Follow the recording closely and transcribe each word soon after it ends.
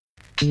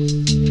Hello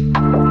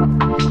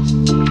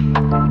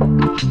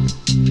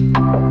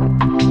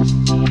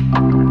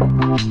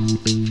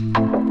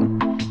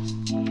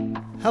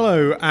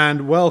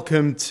and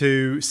welcome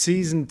to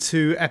Season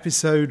 2,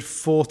 Episode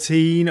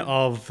 14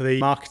 of the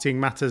Marketing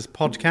Matters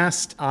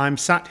podcast. I'm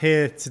sat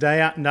here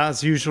today,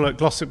 as usual, at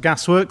Glossop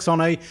Gasworks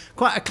on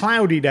quite a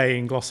cloudy day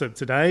in Glossop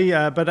today.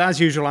 But as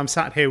usual, I'm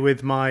sat here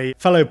with my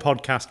fellow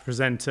podcast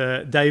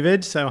presenter,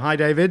 David. So hi,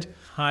 David.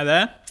 Hi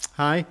there.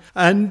 Hi.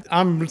 And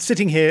I'm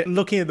sitting here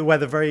looking at the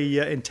weather very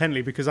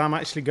intently because I'm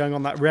actually going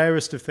on that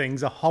rarest of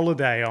things, a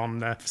holiday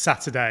on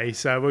Saturday.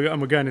 So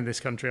we're going in this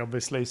country,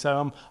 obviously.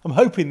 So I'm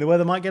hoping the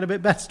weather might get a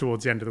bit better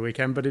towards the end of the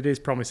weekend, but it is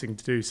promising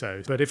to do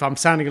so. But if I'm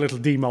sounding a little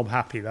demob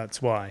happy,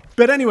 that's why.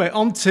 But anyway,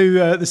 on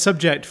to the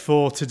subject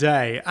for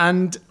today.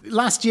 And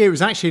last year, it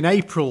was actually in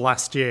April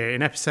last year,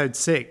 in episode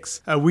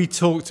 6, we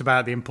talked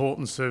about the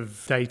importance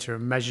of data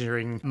and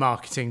measuring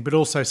marketing, but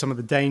also some of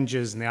the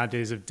dangers and the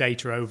ideas of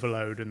data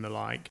overload and the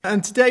like.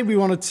 And today we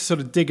wanted to sort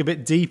of dig a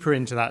bit deeper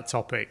into that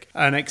topic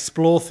and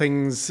explore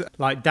things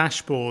like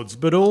dashboards,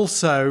 but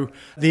also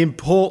the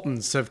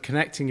importance of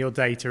connecting your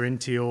data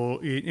into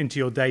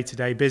your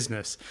day-to-day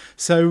business.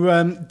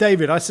 So,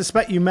 David, I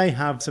suspect you may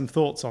have some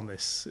thoughts on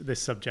this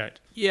subject.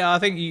 Yeah, I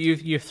think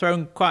you've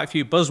thrown quite a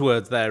few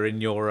buzzwords there in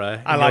your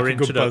I like a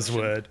good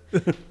buzzword.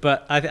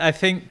 But I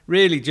think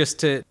really just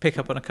to pick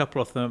up on a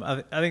couple of them,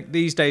 I think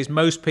these days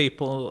most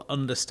people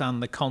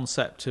understand the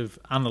concept of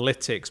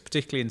analytics,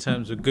 particularly in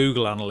terms of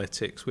Google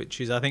Analytics, which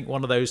is, I think,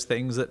 one of those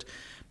things that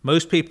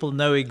most people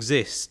know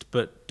exist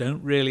but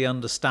don't really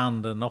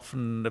understand and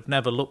often have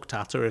never looked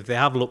at, or if they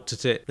have looked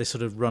at it, they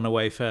sort of run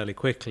away fairly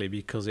quickly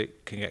because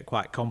it can get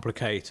quite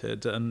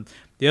complicated. And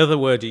the other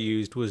word you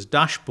used was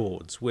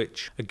dashboards,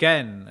 which,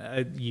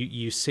 again,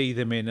 you see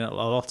them in a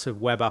lot of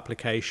web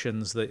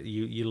applications that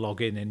you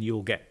log in and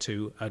you'll get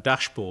to a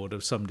dashboard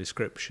of some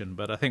description.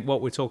 But I think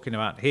what we're talking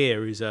about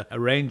here is a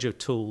range of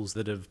tools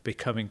that have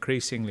become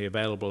increasingly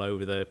available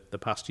over the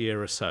past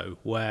year or so,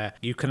 where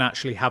you can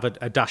actually have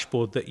a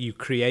dashboard that you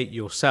create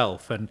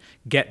yourself and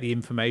get the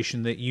information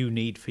that you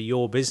need for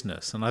your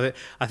business. And I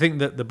think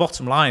that the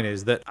bottom line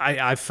is that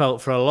I've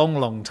felt for a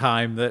long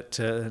time that,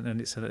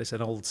 and it's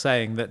an old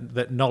saying,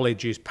 that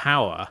knowledge is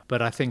power,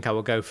 but I think I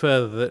will go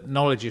further, that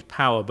knowledge is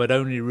power, but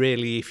only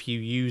really if you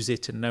use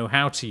it and know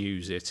how to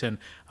use it. And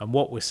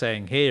what we're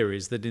saying here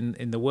is that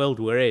in the world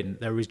we're in,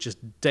 there is just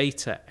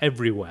data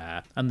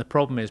everywhere, and the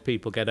problem is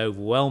people get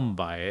overwhelmed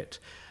by it.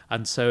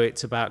 And so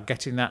it's about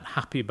getting that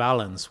happy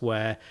balance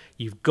where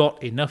you've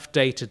got enough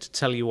data to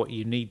tell you what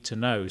you need to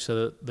know,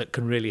 so that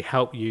can really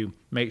help you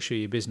make sure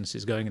your business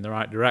is going in the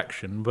right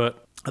direction,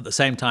 but at the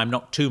same time,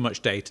 not too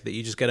much data that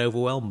you just get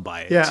overwhelmed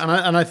by it. Yeah,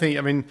 and I think,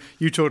 I mean,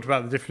 you talked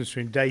about the difference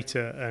between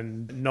data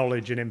and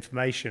knowledge and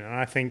information.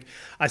 And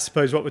I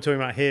suppose what we're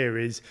talking about here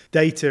is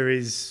data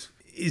is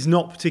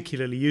not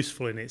particularly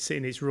useful in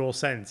its raw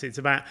sense. It's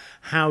about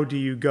how do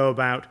you go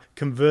about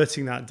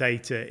converting that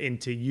data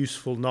into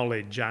useful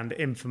knowledge and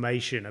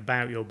information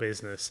about your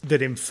business that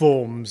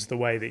informs the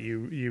way that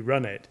you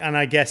run it. And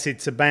I guess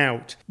it's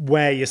about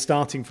where you're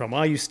starting from.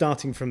 Are you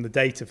starting from the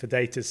data for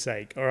data's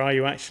sake, or are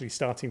you actually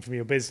starting from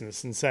your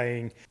business and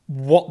saying,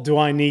 what do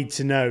I need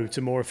to know to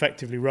more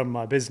effectively run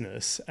my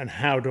business, and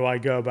how do I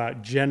go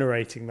about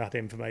generating that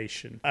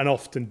information? And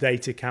often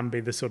data can be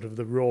the sort of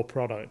the raw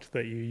product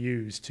that you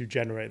use to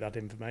generate that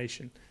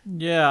information.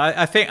 Yeah,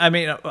 I think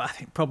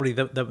probably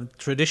the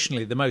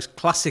traditionally the most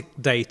classic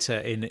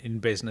data in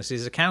business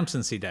is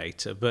accountancy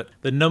data, but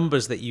the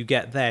numbers that you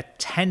get there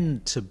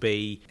tend to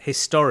be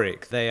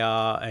historic. They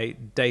are a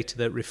data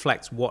that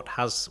reflects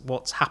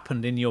what's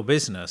happened in your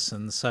business,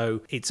 and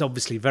so it's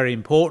obviously very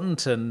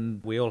important,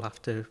 and we all have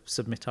to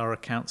submit our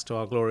accounts to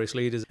our glorious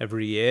leaders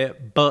every year.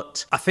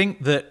 But I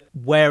think that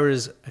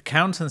whereas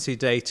accountancy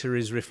data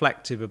is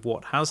reflective of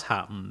what has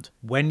happened,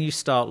 when you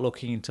start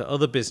looking into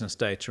other business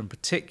data, and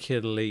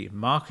particularly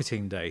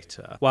marketing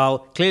data, while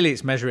clearly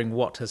it's measuring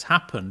what has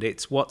happened,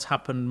 it's what's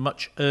happened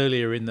much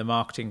earlier in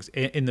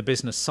the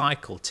business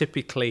cycle,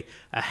 typically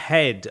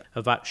ahead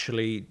of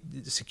actually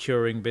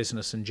securing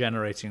business and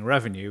generating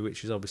revenue,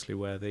 which is obviously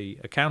where the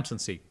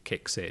accountancy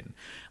kicks in.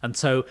 And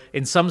so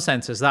in some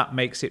senses that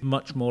makes it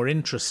much more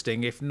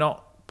interesting, if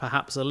not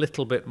perhaps a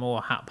little bit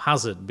more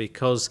haphazard,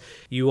 because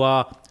you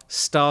are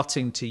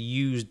starting to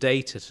use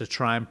data to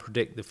try and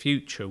predict the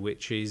future,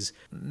 which is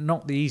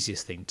not the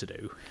easiest thing to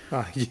do.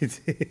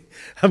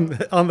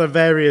 On the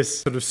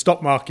various sort of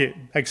stock market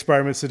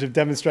experiments that have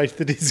demonstrated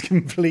that it's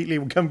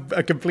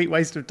a complete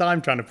waste of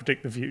time trying to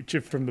predict the future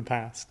from the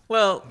past.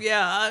 Well,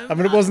 yeah. I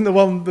mean, it wasn't the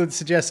one that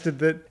suggested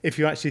that if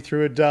you actually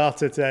threw a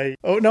dart at a...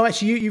 Oh, no,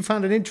 actually, you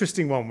found an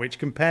interesting one which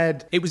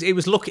compared... It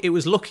was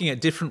looking at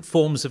different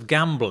forms of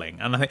gambling.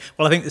 And I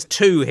think think there's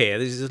two here.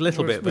 There's a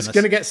little bit. It's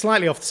going to get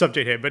slightly off the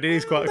subject here, but it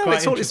is quite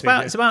interesting.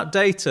 It's about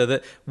data.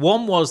 That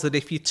one was that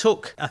if you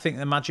took, I think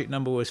the magic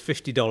number was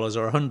 $50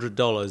 or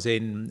 $100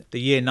 in the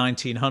year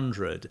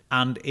 1900,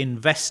 and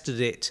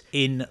invested it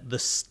in the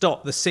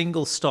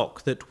single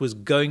stock that was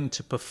going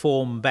to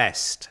perform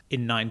best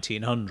in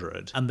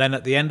 1900, and then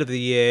at the end of the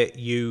year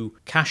you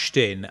cashed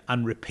in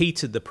and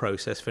repeated the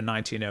process for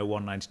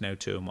 1901,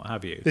 1902, and what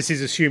have you. This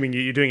is assuming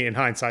you're doing it in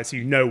hindsight, so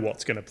you know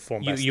what's going to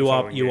perform best. You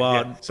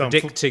are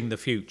predicting the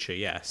future,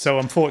 yes. So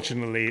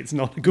unfortunately, it's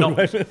not a good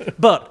way.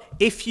 But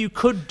if you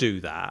could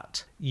do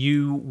that,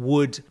 you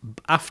would,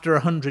 after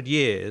 100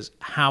 years,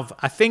 have,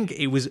 I think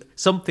it was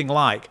something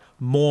like,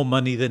 more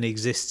money than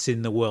exists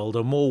in the world,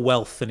 or more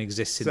wealth than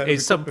exists in the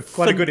world. It's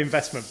quite a good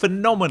investment.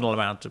 Phenomenal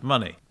amount of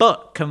money.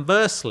 But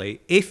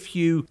conversely,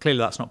 clearly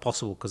that's not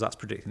possible because that's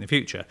predicting the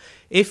future.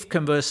 If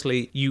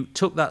conversely, you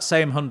took that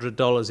same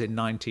 $100 in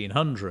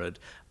 1900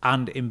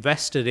 and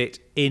invested it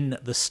in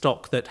the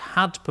stock that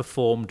had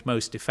performed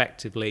most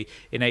effectively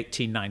in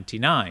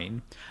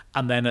 1899,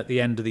 and then at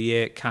the end of the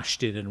year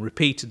cashed in and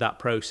repeated that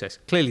process,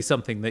 clearly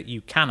something that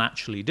you can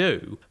actually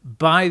do,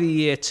 by the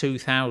year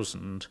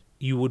 2000,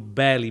 you would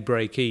barely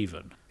break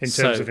even. In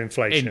terms of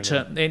inflation?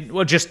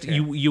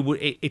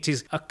 It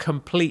is a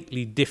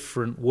completely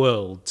different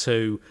world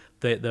to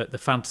the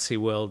fantasy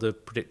world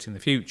of predicting the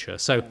future.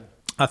 So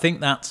I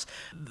think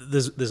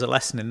there's a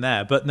lesson in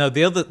there. But no,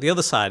 the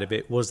other side of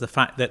it was the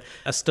fact that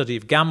a study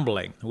of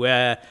gambling,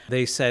 where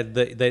they said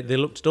that they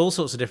looked at all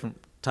sorts of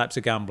different types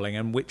of gambling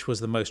and which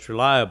was the most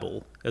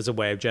reliable as a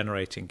way of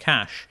generating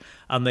cash.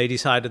 And they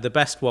decided the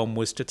best one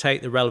was to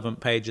take the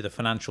relevant page of the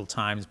Financial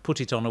Times,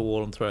 put it on a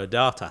wall and throw a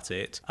dart at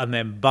it, and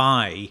then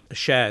buy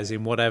shares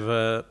in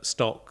whatever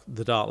stock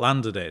the dart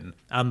landed in.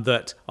 And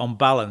that, on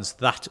balance,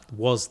 that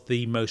was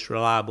the most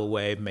reliable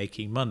way of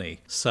making money.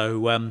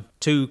 So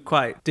two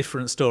quite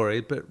different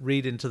stories, but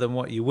read into them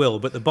what you will.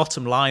 But the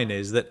bottom line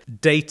is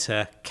that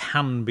data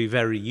can be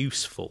very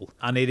useful,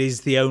 and it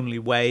is the only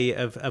way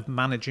of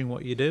managing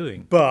what you're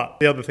doing. But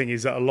the other thing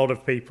is that a lot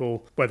of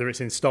people, whether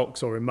it's in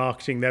stocks or in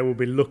marketing, they will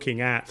be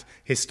looking at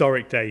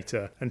historic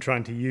data and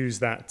trying to use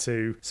that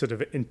to sort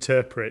of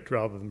interpret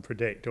rather than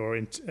predict or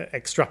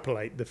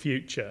extrapolate the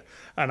future.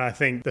 And I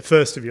think the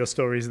first of your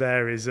stories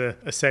there is a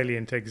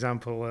salient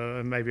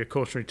example, maybe a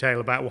cautionary tale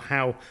about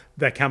how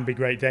there can be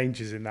great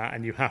dangers in that,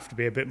 and you have to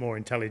be a bit more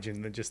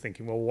intelligent than just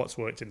thinking, well, what's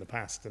worked in the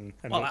past and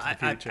what's the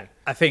future.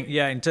 I think,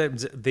 in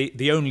terms of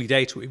the only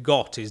data we've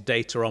got is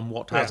data on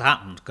what has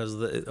happened, because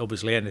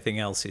obviously anything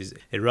else is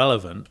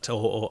irrelevant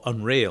or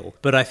unreal.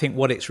 But I think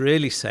what it's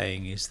really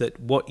saying is that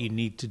what you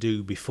need to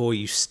do before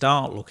you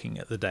start looking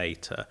at the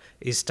data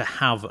is to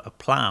have a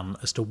plan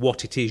as to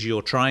what it is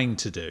you're trying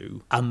to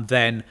do, and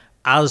then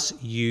as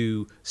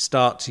you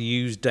start to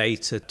use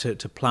data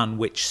to plan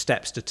which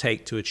steps to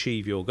take to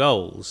achieve your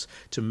goals,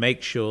 to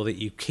make sure that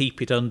you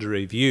keep it under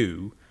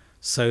review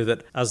so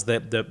that as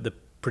the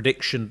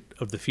prediction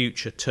of the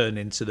future turn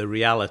into the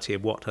reality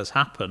of what has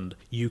happened,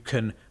 you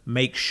can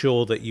make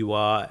sure that you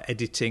are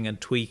editing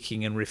and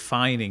tweaking and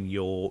refining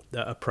your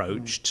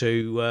approach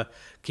to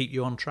keep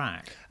you on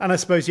track. And I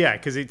suppose,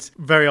 because it's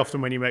very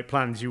often when you make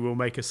plans, you will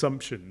make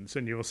assumptions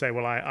and you will say,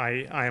 well,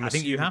 I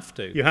think you have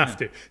to. You have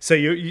to. So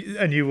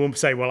you will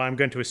say, well, I'm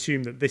going to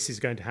assume that this is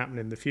going to happen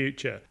in the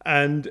future.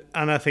 And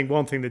I think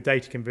one thing that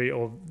data can be,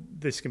 or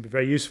this can be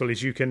very useful,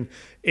 is you can,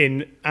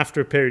 after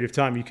a period of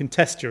time, you can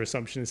test your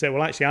assumption and say,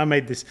 well, actually, I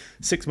made this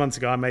 6 months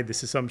ago, I made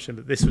this assumption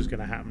that this was going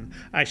to happen.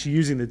 Actually,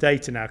 using the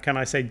data now, can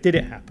I say, did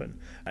it happen?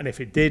 And if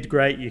it did,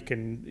 great, you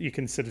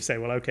can sort of say,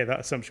 well, okay, that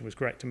assumption was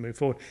correct and move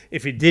forward.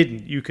 If it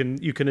didn't, you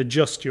can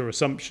adjust your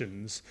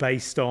assumptions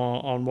based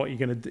on what you're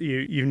going to do.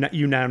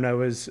 You now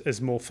know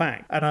as more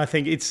fact. And I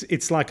think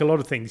it's like a lot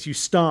of things. You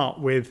start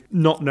with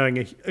not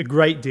knowing a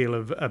great deal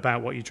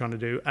about what you're trying to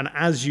do, and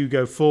as you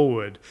go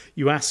forward,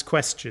 you ask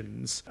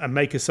questions and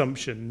make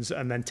assumptions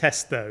and then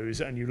test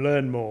those, and you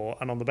learn more,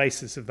 and on the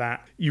basis of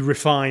that, you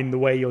refine the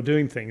way you're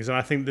doing things. And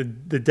I think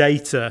the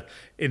data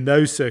in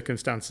those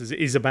circumstances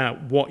is about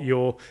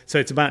so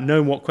it's about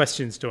knowing what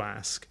questions to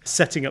ask,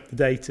 setting up the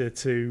data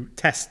to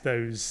test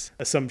those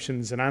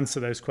assumptions and answer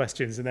those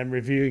questions, and then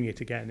reviewing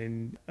it again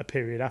in a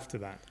period after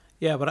that.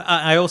 Yeah, but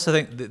I also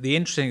think that the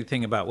interesting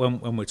thing about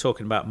when we're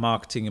talking about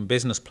marketing and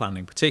business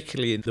planning,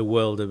 particularly in the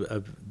world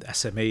of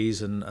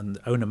SMEs and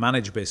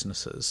owner-managed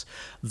businesses,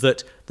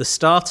 that the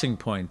starting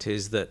point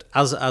is that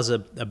as a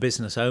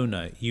business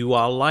owner, you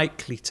are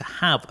likely to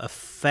have a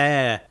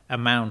fair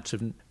amount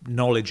of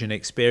knowledge and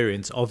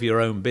experience of your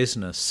own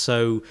business.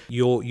 So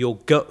your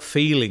gut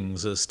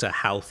feelings as to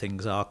how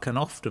things are can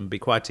often be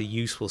quite a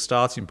useful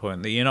starting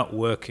point, that you're not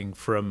working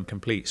from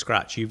complete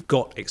scratch. You've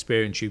got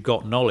experience, you've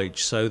got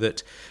knowledge, so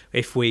that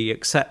if we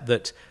accept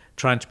that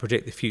trying to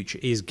predict the future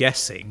is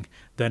guessing,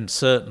 then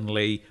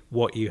certainly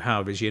what you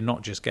have is you're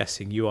not just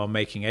guessing, you are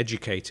making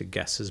educated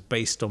guesses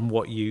based on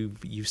what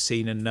you've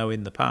seen and know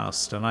in the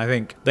past. And I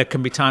think there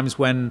can be times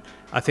when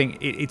I think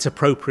it's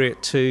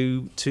appropriate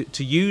to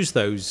use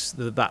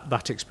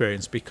that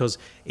experience, because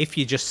if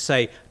you just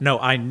say, no,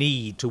 I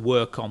need to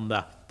work on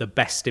the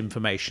best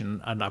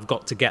information and I've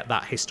got to get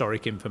that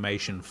historic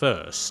information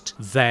first,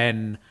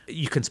 then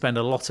you can spend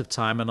a lot of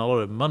time and a lot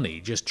of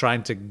money just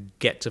trying to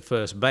get to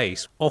first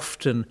base.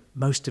 Often,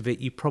 most of it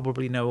you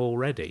probably know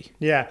already.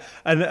 Yeah,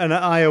 and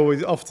I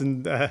always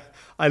often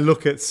I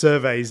look at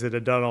surveys that are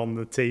done on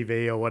the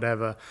TV or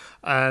whatever,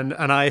 and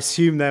I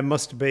assume there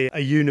must be a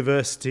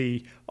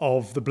university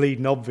of the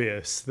bleeding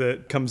obvious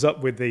that comes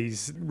up with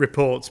these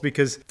reports,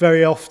 because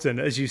very often,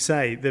 as you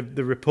say,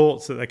 the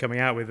reports that they're coming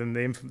out with and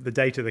the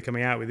data they're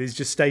coming out with is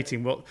just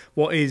stating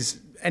what is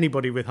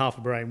anybody with half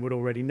a brain would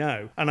already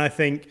know. And I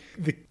think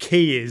the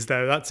key is,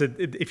 though,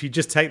 if you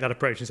just take that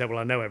approach and say, well,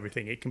 I know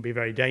everything, it can be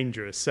very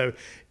dangerous. So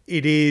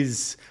it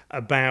is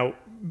about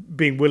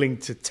being willing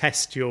to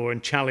test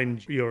and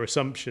challenge your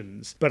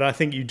assumptions. But I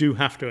think you do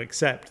have to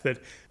accept that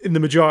in the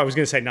majority, I was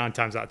going to say 9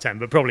 times out of 10,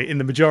 but probably in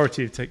the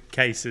majority of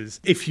cases,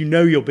 if you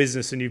know your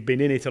business and you've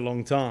been in it a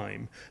long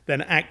time,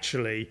 then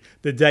actually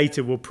the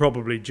data will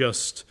probably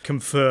just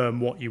confirm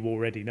what you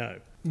already know.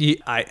 Yeah,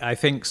 I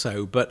think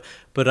so, but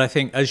I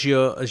think as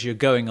you're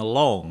going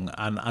along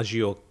and as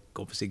you're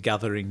obviously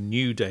gathering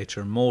new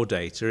data and more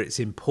data, it's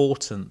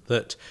important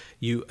that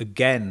you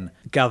again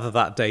gather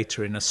that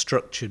data in a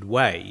structured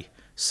way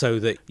so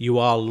that you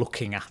are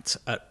looking at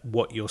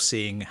what you're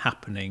seeing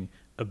happening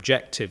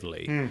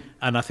objectively.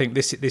 And I think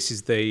this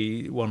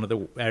is one of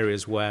the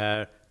areas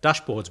where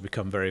dashboards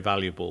become very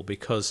valuable,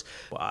 because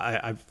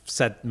I've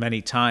said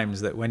many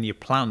times that when you're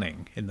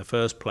planning in the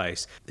first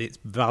place, it's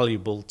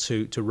valuable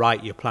to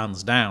write your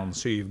plans down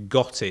so you've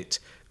got it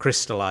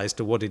crystallized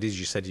to what it is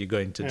you said you're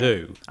going to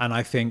do. And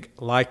I think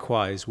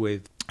likewise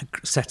with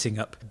setting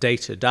up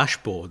data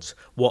dashboards,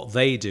 what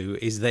they do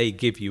is they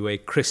give you a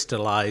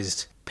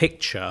crystallized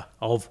picture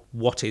of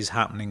what is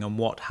happening and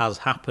what has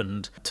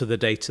happened to the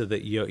data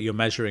that you're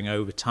measuring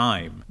over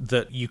time,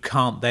 that you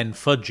can't then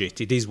fudge it.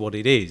 It is what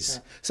it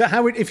is. So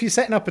if you're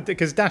setting up,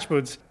 because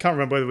dashboards, can't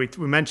remember whether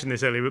we mentioned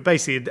this earlier, but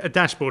basically a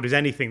dashboard is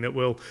anything that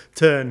will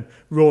turn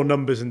raw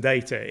numbers and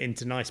data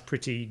into nice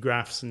pretty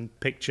graphs and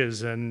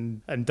pictures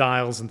and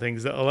dials and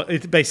things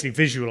it basically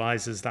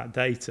visualizes that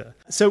data.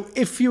 So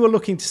if you were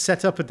looking to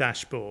set up a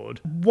dashboard,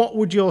 what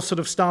would your sort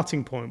of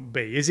starting point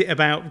be? Is it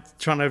about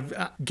trying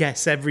to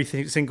guess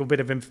everything, single bit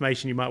of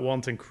information you might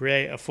want and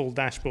create a full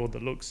dashboard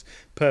that looks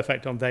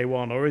perfect on day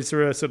one? Or is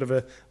there a sort of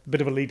a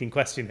bit of a leading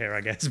question here, I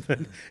guess, but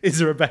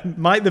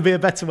might there be a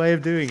better way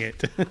of doing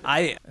it?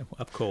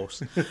 Of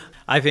course.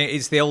 I think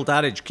it's the old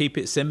adage, keep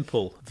it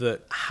simple,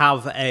 that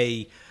have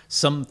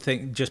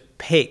something, just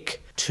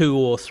pick 2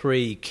 or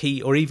 3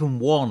 key, or even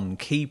 1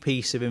 key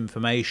piece of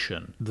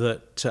information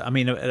that,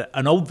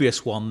 an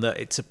obvious one that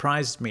it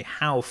surprises me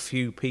how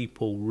few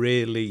people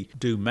really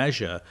do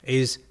measure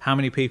is how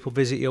many people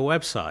visit your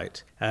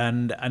website.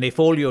 And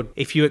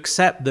if you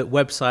accept that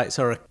websites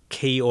are a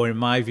key, or in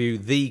my view,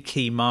 the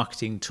key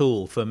marketing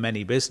tool for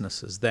many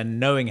businesses, then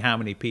knowing how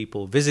many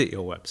people visit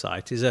your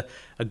website is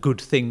a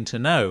good thing to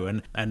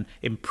know. And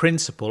in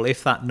principle,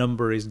 if that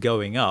number is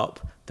going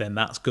up, then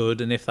that's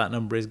good. And if that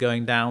number is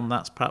going down,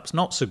 that's perhaps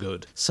not so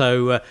good.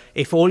 So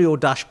if all your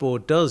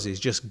dashboard does is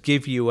just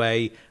give you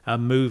a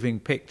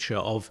moving picture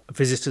of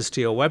visitors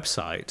to your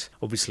website,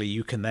 obviously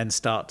you can then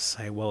start to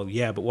say, well,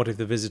 yeah, but what if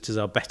the visitors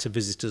are better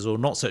visitors or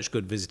not such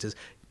good visitors?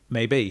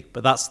 Maybe,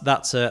 but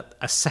that's a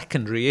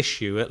secondary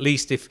issue. At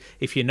least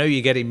if you know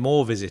you're getting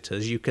more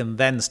visitors, you can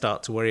then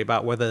start to worry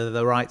about whether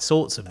they're the right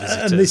sorts of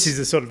visitors. And this is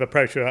the sort of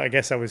approach I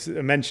guess I was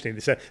mentioning.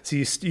 So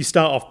you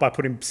start off by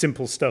putting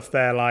simple stuff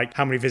there, like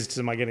how many visitors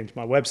am I getting to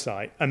my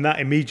website? And that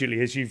immediately,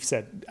 as you've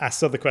said,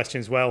 asks other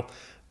questions. Well,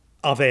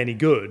 are they any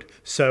good?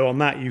 So on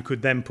that, you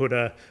could then put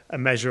a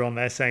measure on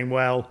there saying,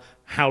 well,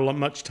 how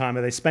much time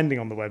are they spending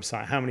on the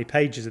website? How many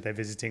pages are they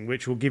visiting?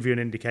 Which will give you an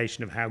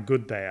indication of how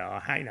good they are.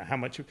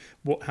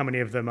 How many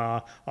of them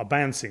are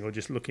bouncing or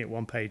just looking at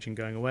one page and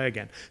going away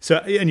again. So,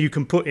 and you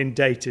can put in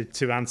data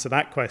to answer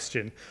that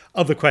question.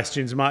 Other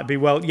questions might be,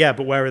 well, yeah,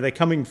 but where are they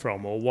coming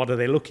from, or what are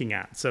they looking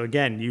at? So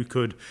again, you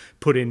could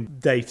put in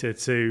data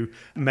to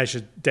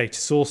measure data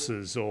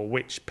sources or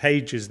which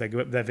pages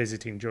they're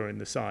visiting during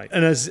the site.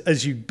 And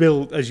as you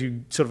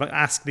sort of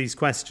ask these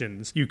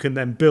questions, you can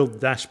then build the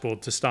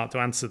dashboard to start to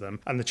answer them.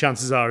 And the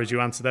chances are, as you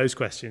answer those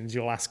questions,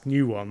 you'll ask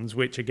new ones,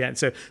 which again,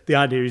 so the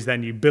idea is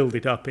then you build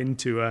it up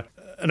into a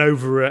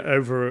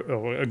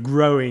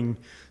growing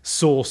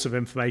source of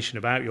information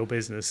about your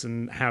business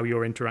and how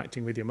you're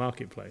interacting with your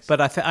marketplace. But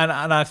I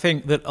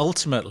think that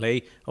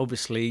ultimately,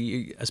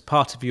 obviously, as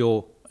part of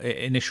your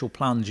initial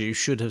plans, you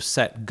should have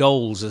set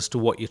goals as to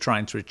what you're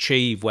trying to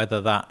achieve, whether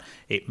that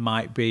it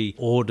might be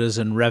orders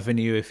and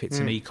revenue if it's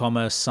an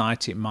e-commerce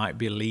site, it might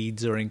be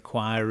leads or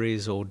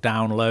inquiries or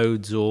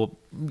downloads, or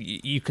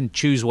you can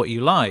choose what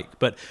you like.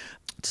 But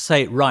to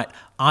say, right,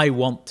 I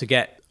want to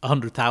get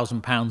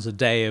 £100,000 a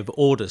day of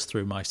orders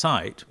through my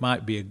site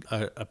might be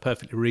a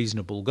perfectly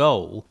reasonable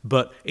goal,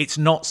 but it's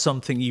not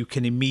something you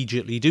can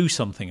immediately do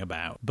something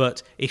about.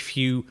 But if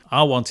you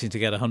are wanting to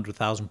get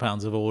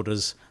 £100,000 of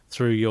orders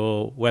through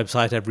your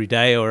website every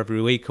day or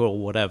every week or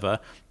whatever,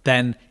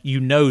 then you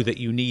know that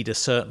you need a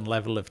certain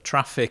level of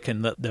traffic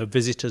and that the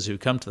visitors who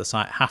come to the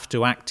site have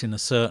to act in a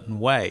certain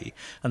way.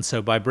 And so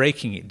by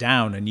breaking it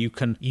down, and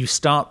you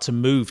start to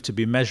move to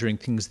be measuring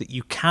things that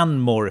you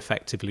can more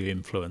effectively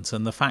influence.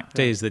 And the fact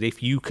is that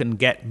if you can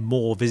get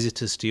more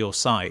visitors to your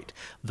site,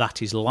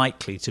 that is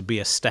likely to be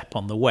a step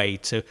on the way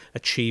to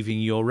achieving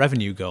your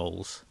revenue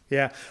goals.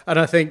 Yeah, and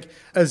I think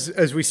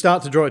as we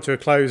start to draw it to a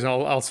close,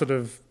 I'll sort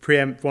of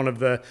preempt one of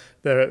the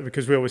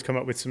because we always come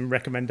up with some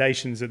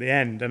recommendations at the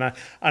end, and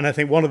I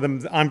think one of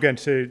them I'm going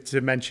to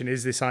mention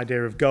is this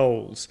idea of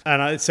goals,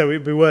 and so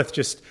it'd be worth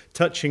just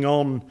touching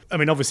on. I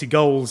mean, obviously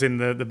goals in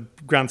the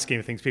grand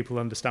scheme of things, people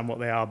understand what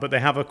they are, but they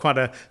have quite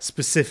a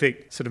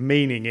specific sort of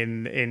meaning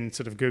in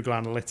sort of Google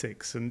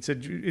Analytics. And so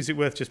is it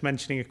worth just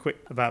mentioning a quick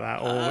about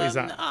that, or is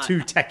that too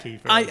techie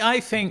for us? I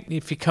think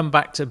if you come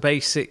back to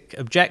basic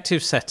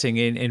objective setting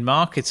in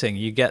marketing,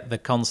 you get the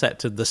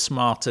concept of the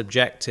SMART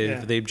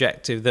objective, the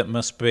objective that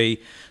must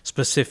be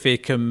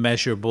specific and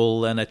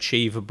measurable and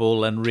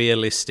achievable and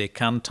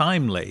realistic and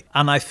timely.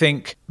 And I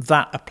think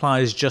that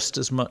applies just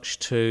as much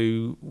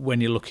to when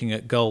you're looking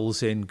at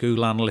goals in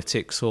Google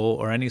Analytics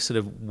or any sort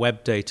of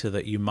web data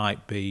that you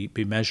might be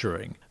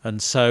measuring.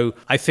 And so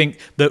I think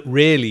that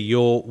really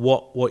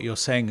what you're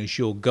saying is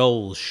your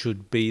goals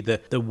should be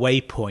the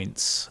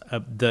waypoints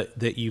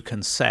that you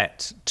can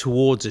set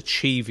towards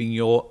achieving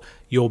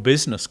your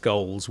business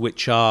goals,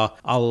 which are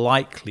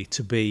likely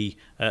to be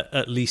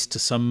at least to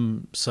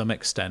some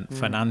extent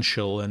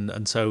financial,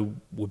 and so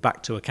we're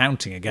back to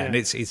accounting again.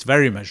 It's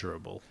very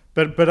measurable.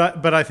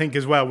 But I think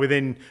as well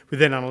within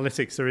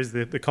analytics there is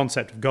the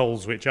concept of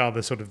goals, which are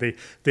the sort of the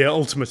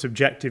ultimate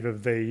objective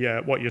of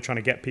the what you're trying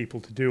to get people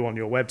to do on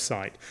your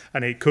website,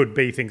 and it could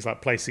be things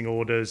like placing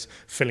orders,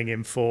 filling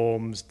in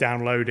forms,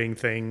 downloading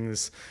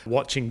things,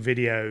 watching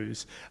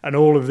videos, and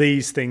all of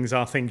these things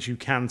are things you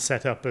can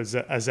set up as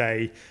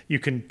you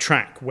can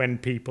track when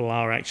people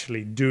are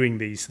actually doing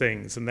these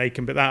things, and they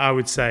can. But that I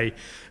would say,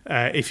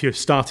 if you're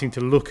starting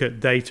to look at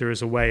data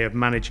as a way of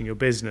managing your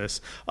business,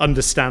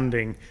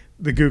 understanding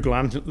the Google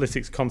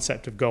Analytics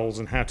concept of goals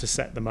and how to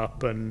set them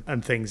up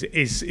and things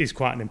is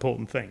quite an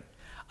important thing.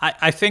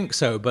 I think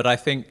so, but I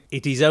think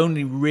it is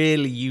only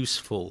really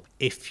useful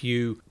if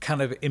you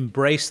kind of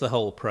embrace the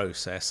whole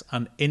process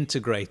and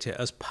integrate it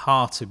as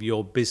part of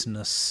your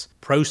business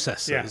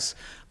processes.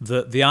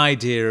 The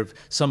idea of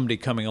somebody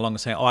coming along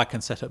and saying, I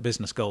can set up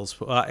business goals,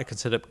 I can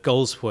set up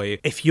goals for you.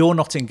 If you're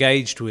not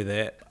engaged with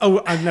it...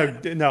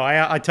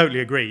 I totally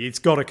agree. It's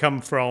got to come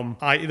from,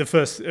 the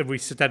first, we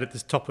said at the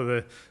top of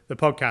the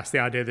podcast, the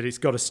idea that it's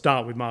got to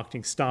start with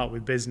marketing, start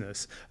with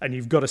business, and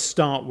you've got to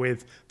start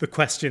with the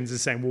questions and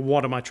saying, well,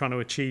 what am I trying to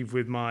achieve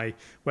with my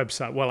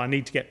website? Well, I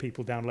need to get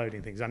people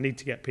downloading things. I need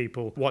to get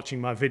people watching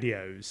my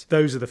videos.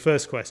 Those are the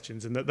first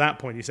questions. And at that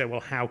point, you say, well,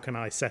 how can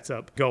I set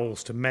up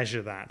goals to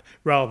measure that?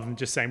 Rather than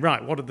just saying,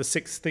 right, what are the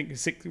six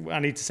things? I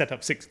need to set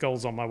up 6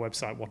 goals on my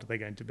website. What are they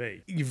going to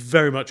be? You've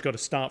very much got to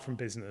start from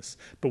business.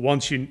 But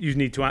once you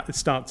need to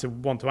start to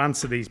want to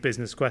answer these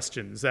business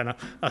questions, then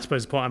I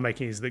suppose the point I'm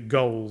making is that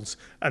goals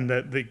and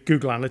the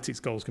Google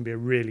Analytics goals can be a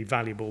really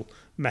valuable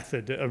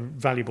method, a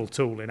valuable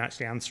tool in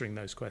actually answering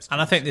those questions.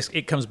 And I think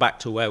it comes back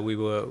to where we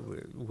were,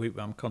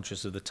 I'm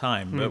conscious of the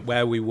time, but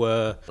where we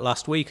were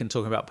last week and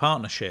talking about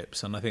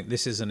partnerships. And I think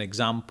this is an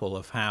example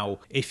of how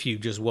if you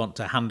just want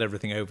to hand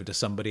everything over to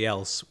somebody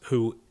else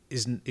who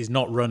is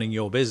not running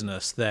your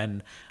business,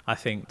 then I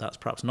think that's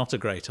perhaps not a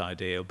great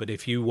idea. But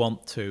if you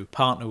want to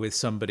partner with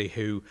somebody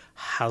who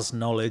has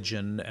knowledge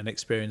and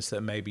experience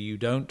that maybe you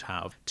don't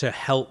have to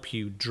help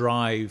you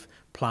drive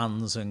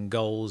plans and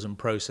goals and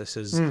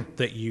processes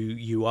that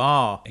you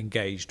are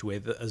engaged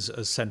with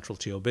as central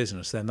to your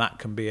business, then that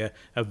can be a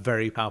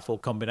very powerful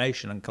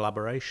combination and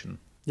collaboration.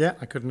 Yeah,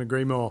 I couldn't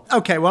agree more.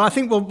 Okay, well, I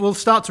think we'll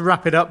start to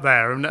wrap it up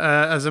there. And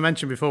as I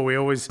mentioned before, we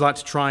always like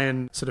to try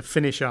and sort of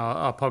finish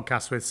our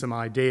podcast with some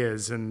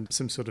ideas and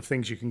some sort of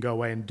things you can go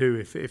away and do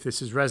if this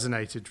has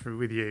resonated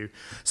with you.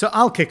 So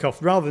I'll kick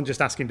off, rather than just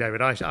asking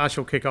David, I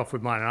shall kick off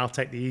with mine, and I'll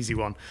take the easy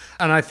one.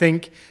 And I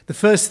think the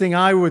first thing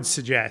I would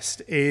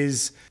suggest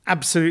is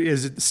absolutely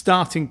as a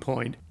starting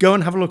point, go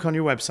and have a look on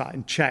your website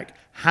and check,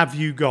 have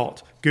you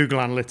got Google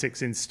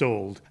Analytics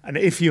installed? And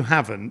if you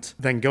haven't,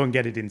 then go and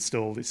get it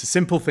installed. It's a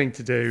simple thing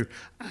to do.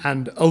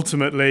 And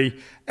ultimately,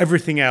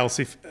 everything else,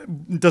 it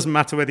doesn't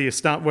matter whether you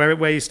start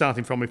where you're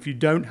starting from. If you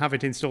don't have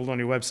it installed on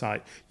your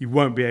website, you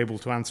won't be able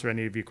to answer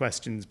any of your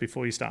questions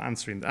before you start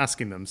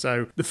asking them.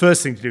 So the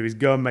first thing to do is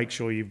go and make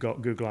sure you've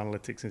got Google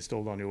Analytics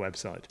installed on your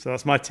website. So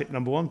that's my tip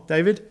number 1.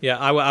 David? Yeah,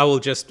 I will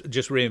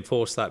just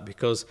reinforce that,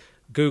 because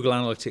Google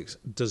Analytics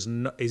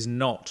is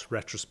not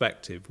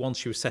retrospective.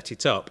 Once you set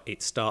it up,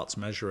 it starts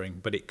measuring,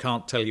 but it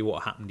can't tell you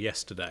what happened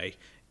yesterday.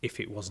 if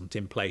it wasn't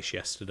in place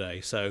yesterday.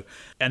 So,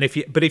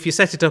 if you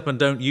set it up and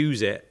don't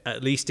use it,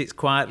 at least it's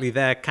quietly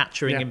there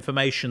capturing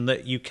information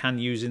that you can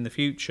use in the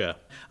future.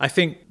 I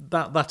think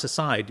that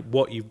aside,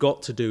 what you've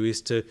got to do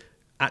is to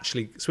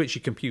actually switch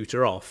your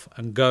computer off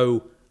and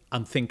go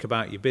and think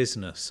about your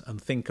business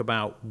and think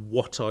about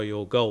what are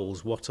your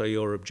goals, what are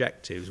your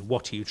objectives,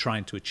 what are you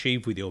trying to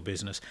achieve with your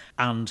business.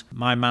 And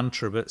my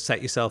mantra, but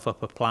set yourself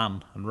up a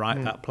plan and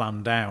write that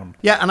plan down.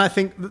 Yeah, and I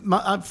think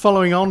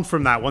following on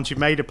from that, once you've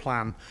made a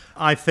plan,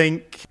 I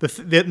think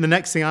the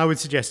next thing I would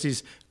suggest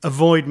is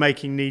avoid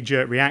making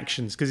knee-jerk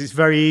reactions, because it's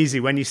very easy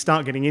when you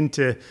start getting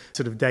into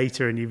sort of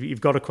data and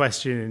you've got a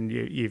question and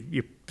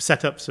you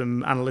set up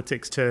some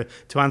analytics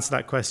to answer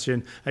that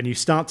question and you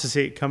start to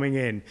see it coming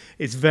in.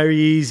 It's very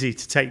easy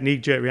to take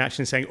knee-jerk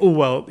reactions saying, oh,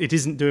 well, it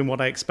isn't doing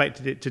what I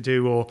expected it to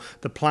do, or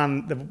the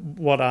plan,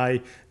 what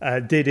I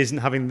did isn't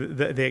having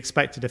the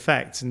expected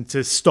effects, and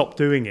to stop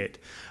doing it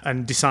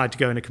and decide to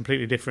go in a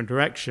completely different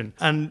direction.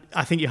 And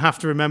I think you have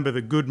to remember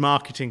that good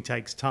marketing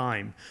takes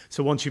time.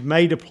 So once you've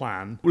made a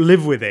plan,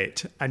 live with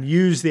it and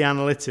use the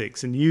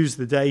analytics and use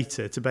the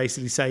data to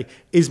basically say,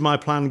 is my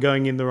plan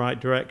going in the right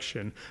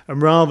direction?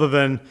 And rather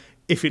than,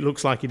 if it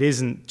looks like it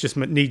isn't, just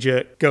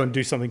knee-jerk, go and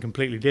do something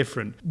completely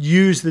different.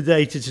 Use the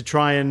data to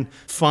try and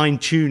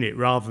fine-tune it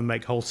rather than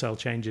make wholesale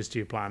changes to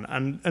your plan,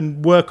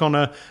 and work on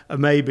a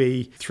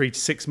maybe 3 to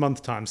 6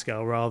 month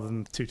timescale rather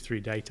than 2 to 3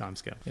 day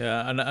timescale.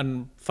 Yeah,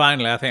 and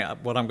finally, I think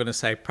what I'm going to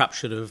say perhaps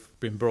should have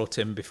been brought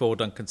in before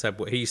Duncan said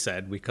what he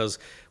said, because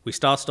we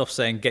started off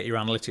saying get your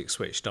analytics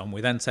switched on.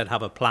 We then said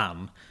have a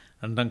plan,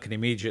 and Duncan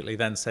immediately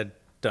then said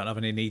don't have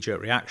any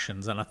knee-jerk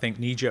reactions. And I think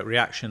knee-jerk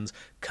reactions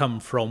come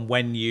from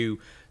when you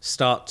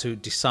start to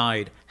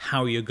decide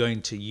how you're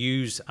going to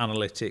use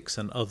analytics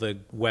and other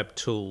web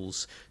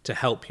tools to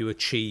help you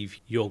achieve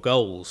your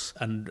goals.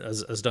 And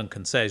as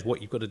Duncan says, what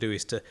you've got to do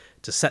is to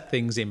set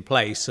things in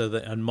place so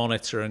that, and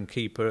monitor and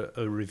keep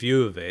a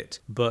review of it.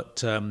 But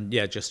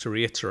just to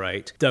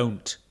reiterate,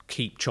 don't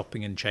keep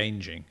chopping and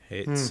changing.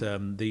 It's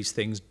these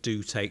things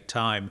do take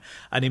time,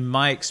 and in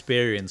my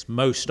experience,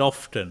 most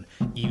often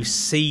you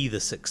see the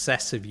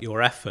success of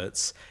your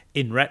efforts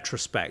in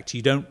retrospect.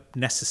 You don't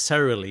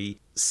necessarily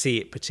see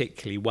it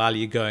particularly while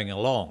you're going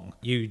along.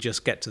 You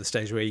just get to the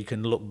stage where you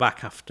can look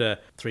back after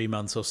 3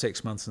 months or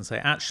 6 months and say,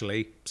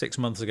 actually 6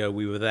 months ago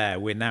we were there,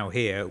 we're now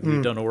here,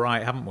 we've done all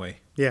right, haven't we?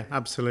 Yeah,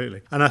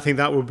 absolutely. And I think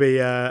that would be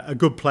a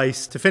good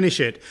place to finish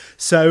it.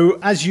 So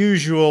as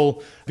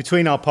usual,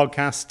 between our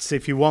podcasts,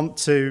 if you want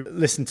to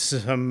listen to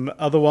some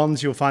other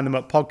ones, you'll find them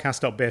at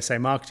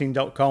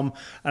podcast.bsamarketing.com.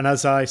 And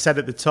as I said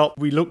at the top,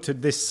 we looked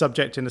at this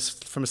subject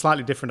from a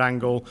slightly different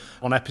angle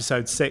on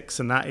episode 6,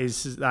 and that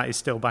is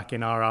still back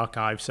in our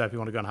archive. So if you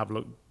want to go and have a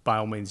look, by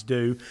all means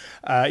do.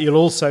 You'll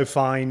also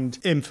find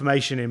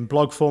information in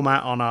blog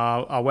format on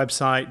our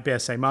website,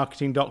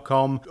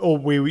 bsamarketing.com,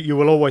 or you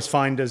will always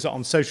find us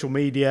on social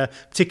media,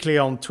 particularly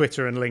on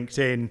Twitter and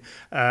LinkedIn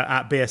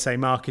at BSA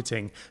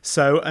Marketing.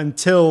 So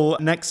until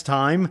next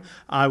time,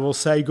 I will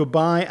say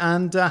goodbye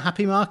and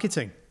happy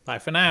marketing. Bye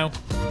for now.